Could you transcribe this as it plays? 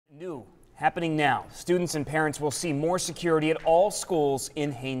New happening now. Students and parents will see more security at all schools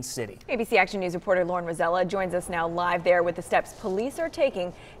in Haines City. ABC Action News reporter Lauren Rosella joins us now live there with the steps police are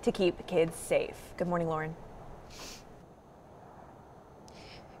taking to keep kids safe. Good morning, Lauren.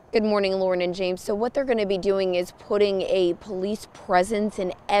 Good morning, Lauren and James. So what they're going to be doing is putting a police presence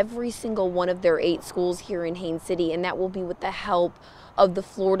in every single one of their 8 schools here in Haines City, and that will be with the help of the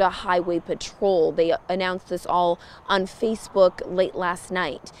Florida Highway Patrol. They announced this all on Facebook late last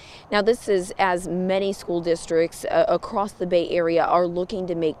night. Now, this is as many school districts across the Bay Area are looking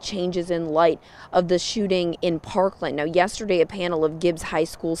to make changes in light of the shooting in Parkland. Now, yesterday, a panel of Gibbs High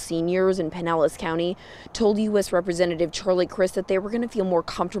School seniors in Pinellas County told U.S. Representative Charlie Crist that they were going to feel more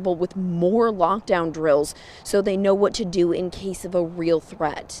comfortable with more lockdown drills so they know what to do in case of a real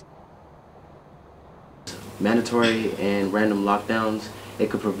threat. Mandatory and random lockdowns, it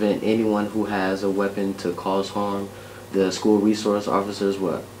could prevent anyone who has a weapon to cause harm. The school resource officers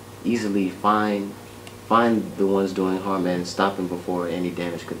will easily find the ones doing harm and stop them before any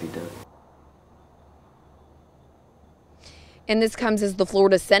damage could be done. And this comes as the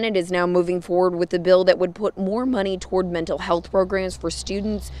Florida Senate is now moving forward with a bill that would put more money toward mental health programs for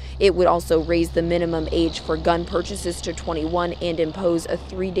students. It would also raise the minimum age for gun purchases to 21 and impose a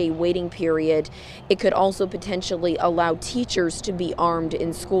 3-day waiting period. It could also potentially allow teachers to be armed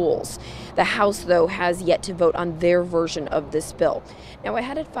in schools. The House, though, has yet to vote on their version of this bill. Now,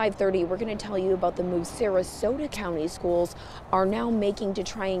 ahead at 5:30, we're going to tell you about the move Sarasota County schools are now making to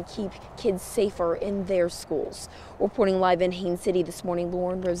try and keep kids safer in their schools. Reporting live in Haines City this morning,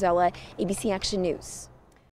 Lauren Rosella, ABC Action News.